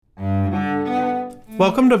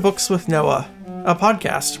Welcome to Books with Noah, a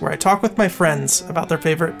podcast where I talk with my friends about their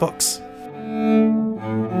favorite books.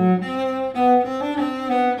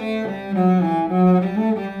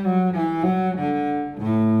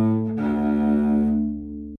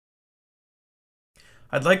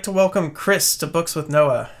 I'd like to welcome Chris to Books with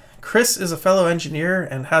Noah. Chris is a fellow engineer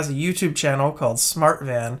and has a YouTube channel called Smart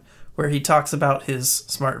Van, where he talks about his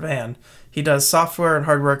smart van. He does software and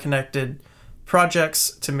hardware connected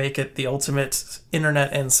projects to make it the ultimate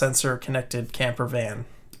internet and sensor connected camper van.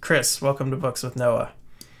 Chris, welcome to Books with Noah.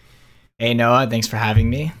 Hey Noah, thanks for having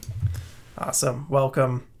me. Awesome,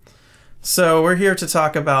 welcome. So we're here to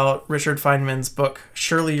talk about Richard Feynman's book,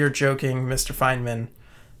 Surely You're Joking, Mr. Feynman.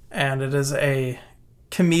 And it is a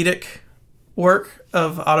comedic work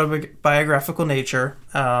of autobiographical nature.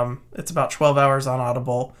 It's about 12 hours on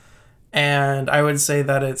Audible. And I would say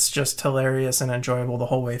that it's just hilarious and enjoyable the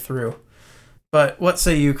whole way through. But what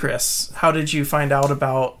say you, Chris? How did you find out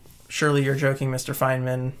about Surely You're Joking, Mr.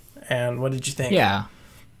 Feynman, and what did you think? Yeah.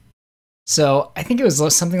 So I think it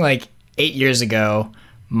was something like 8 years ago,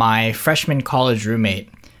 my freshman college roommate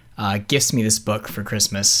gifts me this book for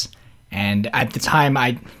Christmas. And at the time,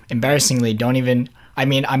 I embarrassingly I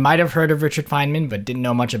might have heard of Richard Feynman, but didn't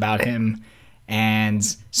know much about him. And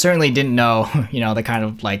certainly didn't know, the kind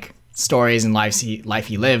of like stories and life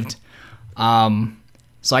he lived.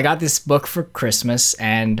 So I got this book for Christmas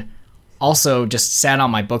and also just sat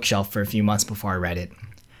on my bookshelf for a few months before I read it.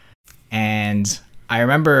 And I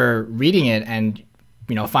remember reading it and,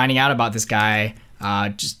 finding out about this guy,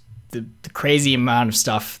 just the crazy amount of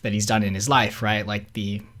stuff that he's done in his life, right? Like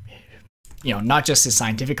not just his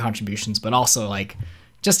scientific contributions, but also like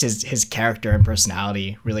just his character and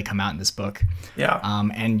personality really come out in this book. Yeah.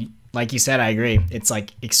 And like you said, I agree. It's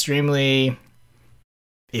like extremely,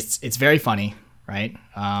 it's very funny. Right.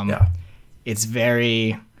 Yeah. It's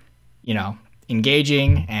very,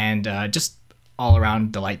 engaging and just all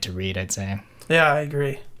around delight to read, I'd say. Yeah, I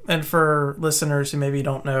agree. And for listeners who maybe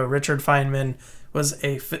don't know, Richard Feynman was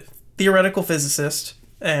a theoretical physicist,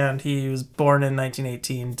 and he was born in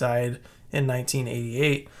 1918, died in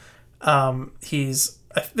 1988. He's,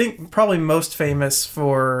 I think, probably most famous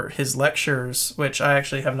for his lectures, which I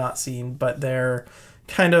actually have not seen, but they're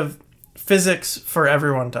kind of physics for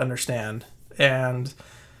everyone to understand. And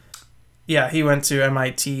yeah, he went to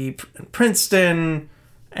MIT, Princeton,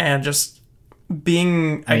 and just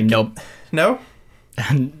being... Nope. No?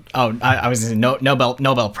 I was in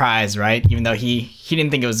Nobel Prize, right? Even though he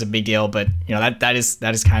didn't think it was a big deal, but that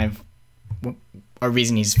is kind of a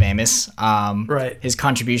reason he's famous. Right. His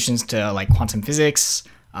contributions to like quantum physics,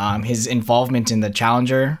 his involvement in the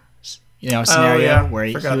Challenger, scenario where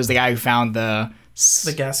he was the guy who found the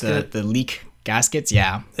gasket, the leak gaskets.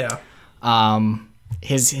 Yeah. Yeah.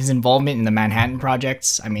 His involvement in the Manhattan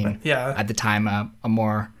projects. At the time, a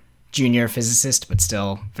more junior physicist, but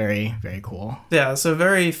still very, very cool. Yeah, so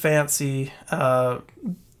very fancy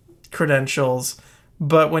credentials.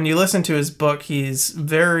 But when you listen to his book, he's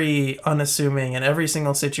very unassuming in every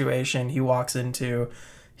single situation he walks into.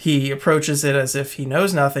 He approaches it as if he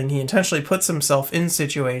knows nothing. He intentionally puts himself in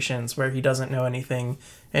situations where he doesn't know anything,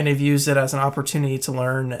 and he views it as an opportunity to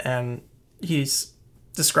learn, and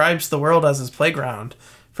describes the world as his playground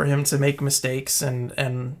for him to make mistakes,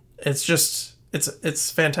 and it's just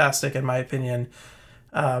it's fantastic in my opinion.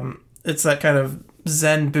 It's that kind of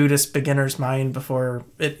Zen Buddhist beginner's mind before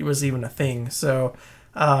it was even a thing. So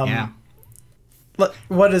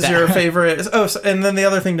what is your favorite? And then the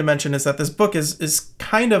other thing to mention is that this book is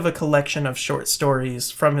kind of a collection of short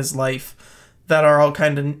stories from his life that are all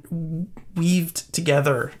kind of weaved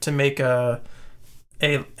together to make a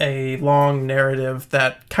long narrative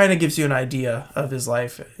that kind of gives you an idea of his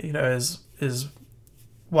life, his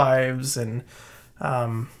wives and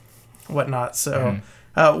whatnot. So,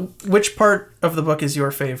 which part of the book is your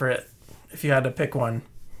favorite, if you had to pick one?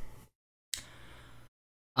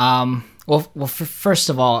 Well, first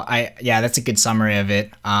of all, that's a good summary of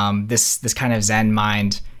it. This kind of Zen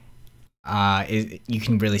mind, you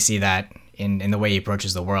can really see that in the way he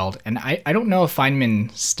approaches the world. And I don't know if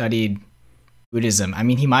Feynman studied Buddhism.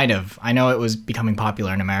 He might have. I know it was becoming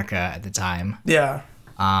popular in America at the time. Yeah.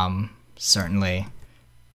 Certainly,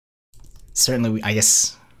 I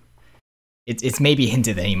guess it's maybe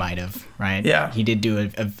hinted that he might have, right? Yeah. He did do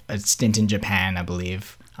a stint in Japan, I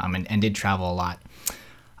believe, and did travel a lot.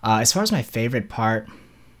 As far as my favorite part,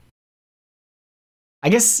 I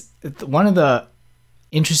guess one of the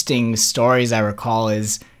interesting stories I recall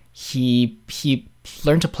is he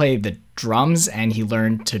learned to play the drums and he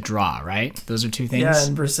learned to draw, right? Those are two things. Yeah,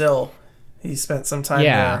 in Brazil. He spent some time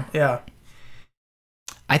there. Yeah.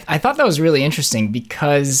 I thought that was really interesting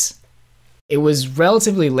because it was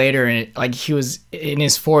relatively later, like he was in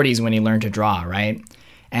his 40s when he learned to draw, right?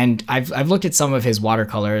 And I've looked at some of his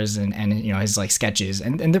watercolors and you know his like sketches,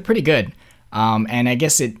 and they're pretty good. And I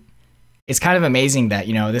guess it's kind of amazing that,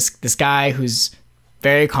 you know, this guy who's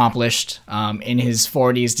very accomplished in his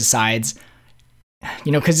 40s decides,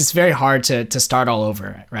 you know, because it's very hard to start all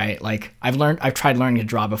over, right? Like I've tried learning to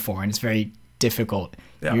draw before, and it's very difficult.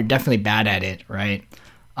 Yeah. You're definitely bad at it, right?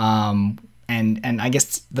 And I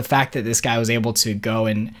guess the fact that this guy was able to go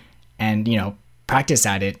and you know practice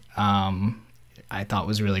at it, I thought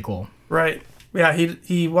was really cool. Right. Yeah.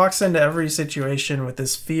 He walks into every situation with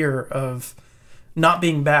this fear of not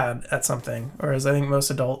being bad at something, whereas I think most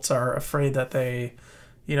adults are afraid that they're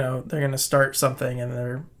going to start something and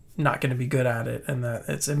they're not going to be good at it, and that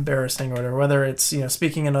it's embarrassing or whatever, whether it's, you know,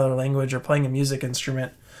 speaking another language or playing a music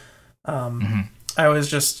instrument. I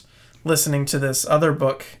was just listening to this other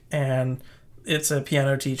book, and it's a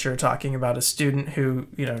piano teacher talking about a student who,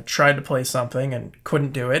 you know, tried to play something and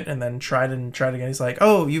couldn't do it, and then tried again. He's like,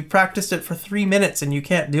 oh, you practiced it for 3 minutes and you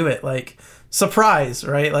can't do it. Like, surprise,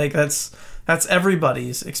 right? Like that's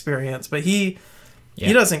everybody's experience, but he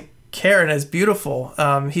doesn't care, and it's beautiful.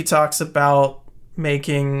 He talks about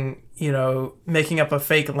making up a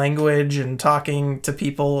fake language and talking to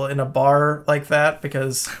people in a bar like that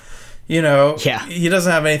because, you know, he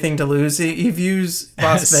doesn't have anything to lose. He views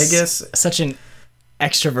Las Vegas such an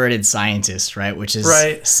extroverted scientist, right? Which is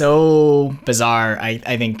so bizarre.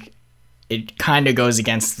 I think it kind of goes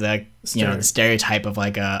against the the stereotype of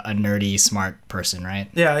like a nerdy smart person, right?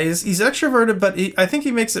 Yeah, he's extroverted, but I think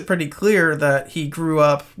he makes it pretty clear that he grew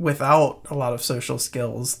up without a lot of social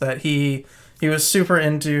skills. That he was super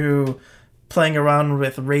into playing around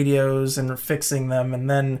with radios and fixing them, and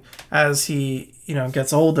then as he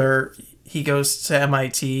gets older, he goes to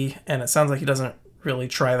MIT, and it sounds like he doesn't really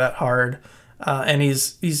try that hard, and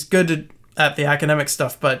he's good at the academic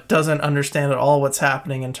stuff, but doesn't understand at all what's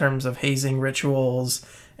happening in terms of hazing rituals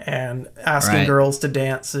and asking girls to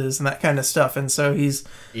dances and that kind of stuff. And so he's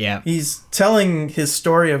telling his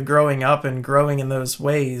story of growing up and growing in those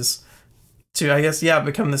ways to, I guess,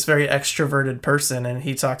 become this very extroverted person. And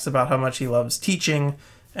he talks about how much he loves teaching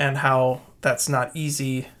and how that's not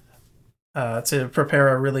easy to prepare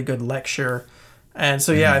a really good lecture. And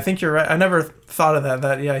so, I think you're right. I never thought of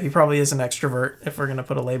that he probably is an extrovert if we're going to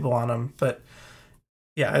put a label on him. But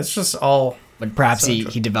yeah, it's just all... But perhaps he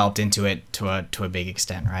developed into it to a big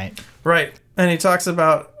extent, right? Right. And he talks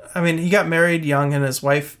about, I mean, he got married young and his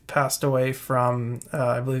wife passed away from,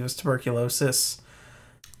 I believe it was tuberculosis.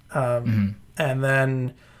 And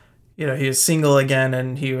then, he was single again,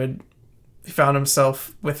 and he found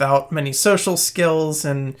himself without many social skills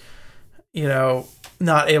and,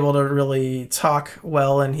 not able to really talk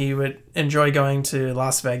well. And he would enjoy going to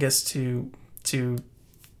Las Vegas to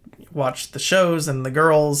watch the shows and the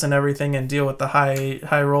girls and everything and deal with the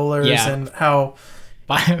high rollers and how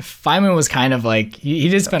Feynman was kind of like he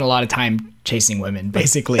did spend a lot of time chasing women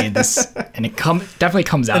basically in this, and it definitely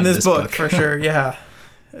comes out in this book for sure.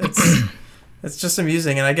 It's just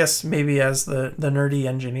amusing, and I guess maybe as the nerdy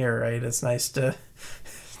engineer, right, it's nice to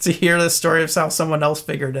hear the story of how someone else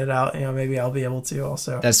figured it out. Maybe I'll be able to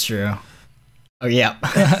also. That's true. Oh yeah.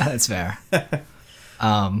 That's fair.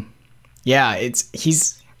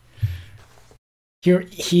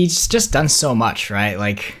 He's just done so much, right?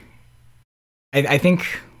 Like, I think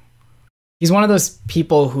he's one of those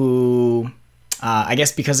people who, I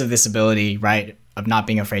guess because of this ability, right, of not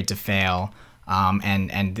being afraid to fail,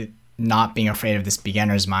 and not being afraid of this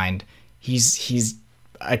beginner's mind, he's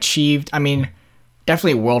achieved, I mean,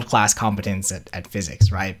 definitely world-class competence at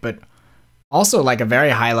physics, right? But also like a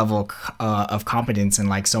very high level of competence in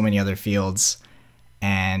like so many other fields,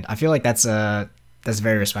 and I feel like that's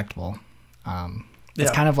very respectable.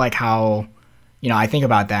 It's kind of like how, I think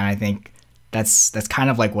about that and I think that's kind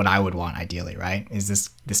of like what I would want ideally, right? Is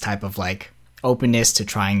this type of like openness to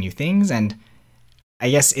trying new things. And I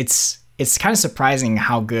guess it's kind of surprising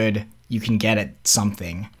how good you can get at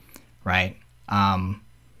something, right?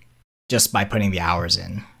 Just by putting the hours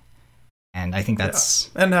in. And I think that's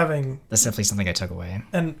definitely something I took away.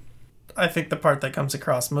 And I think the part that comes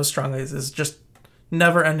across most strongly is just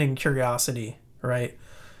never-ending curiosity, right?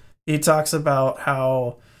 He talks about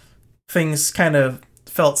how things kind of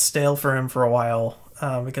felt stale for him for a while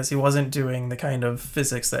because he wasn't doing the kind of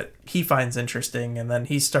physics that he finds interesting. And then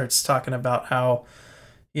he starts talking about how,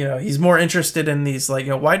 he's more interested in these, like,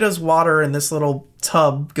 why does water in this little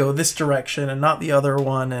tub go this direction and not the other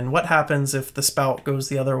one? And what happens if the spout goes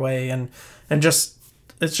the other way? And it just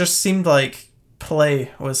seemed like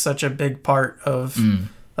play was such a big part of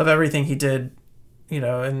everything he did,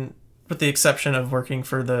 and with the exception of working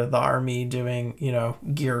for the army doing,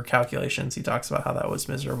 gear calculations. He talks about how that was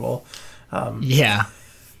miserable. Yeah.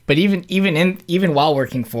 But even while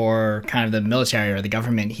working for kind of the military or the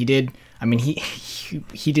government, he did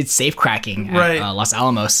safe cracking at Los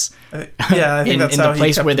Alamos. Yeah, I think that's in how the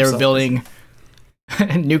place he kept where they were himself building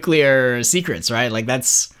nuclear secrets, right? Like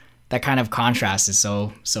that kind of contrast is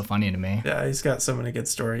so funny to me. Yeah, he's got so many good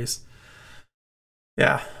stories.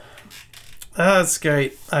 Yeah. That's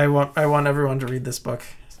great. I want everyone to read this book,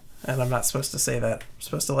 and I'm not supposed to say that. I'm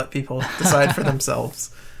supposed to let people decide for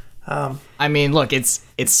themselves. I mean, look, it's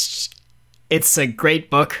a great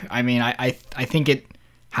book. I mean, I think it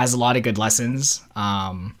has a lot of good lessons.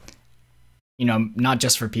 Not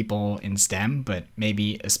just for people in STEM, but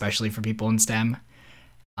maybe especially for people in STEM.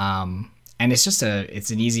 And it's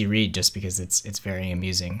an easy read just because it's very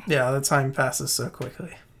amusing. Yeah, the time passes so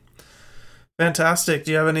quickly. Fantastic.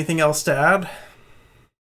 Do you have anything else to add?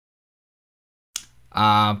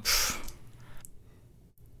 I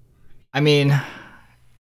mean,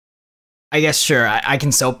 I guess sure. I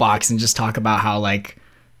can soapbox and just talk about how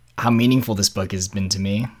meaningful this book has been to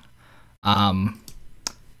me. I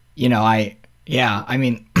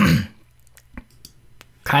mean,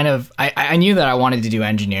 kind of. I knew that I wanted to do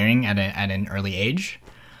engineering at an early age.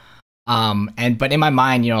 But in my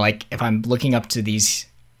mind, if I'm looking up to these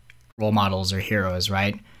role models or heroes,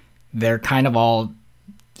 right? They're kind of all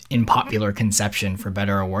in popular conception, for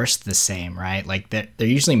better or worse, the same, right? Like they're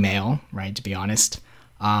usually male, right? To be honest.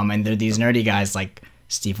 And they're these nerdy guys like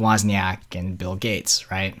Steve Wozniak and Bill Gates,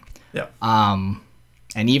 right? Yeah. And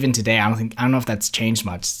even today, I don't know if that's changed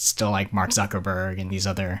much. It's still like Mark Zuckerberg and these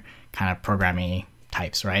other kind of programming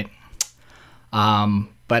types, right?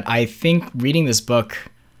 But I think reading this book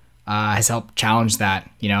has helped challenge that,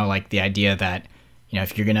 like the idea that,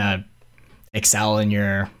 if you're gonna excel in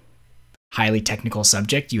your highly technical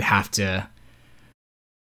subject, you have to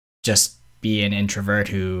just be an introvert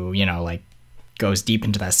who, goes deep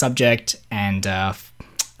into that subject and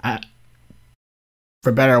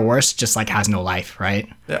for better or worse, just has no life, right?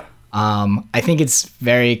 Yeah. I think it's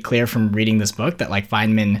very clear from reading this book that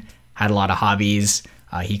Feynman had a lot of hobbies.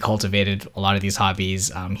 He cultivated a lot of these hobbies.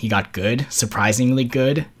 He got good, surprisingly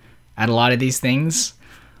good at a lot of these things.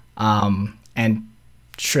 And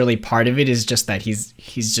surely part of it is just that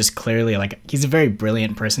he's just clearly he's a very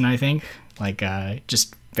brilliant person, I think,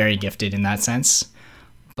 just very gifted in that sense.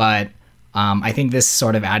 But I think this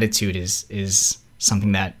sort of attitude is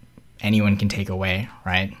something that anyone can take away,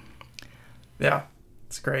 right? Yeah,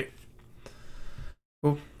 it's great.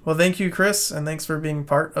 Well, thank you, Chris, and thanks for being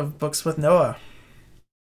part of Books with Noah.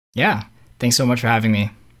 Yeah, thanks so much for having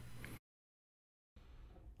me.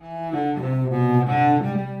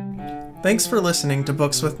 Thanks for listening to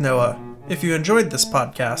Books with Noah. If you enjoyed this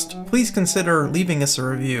podcast, please consider leaving us a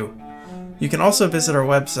review. You can also visit our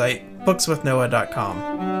website,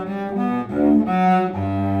 bookswithnoah.com.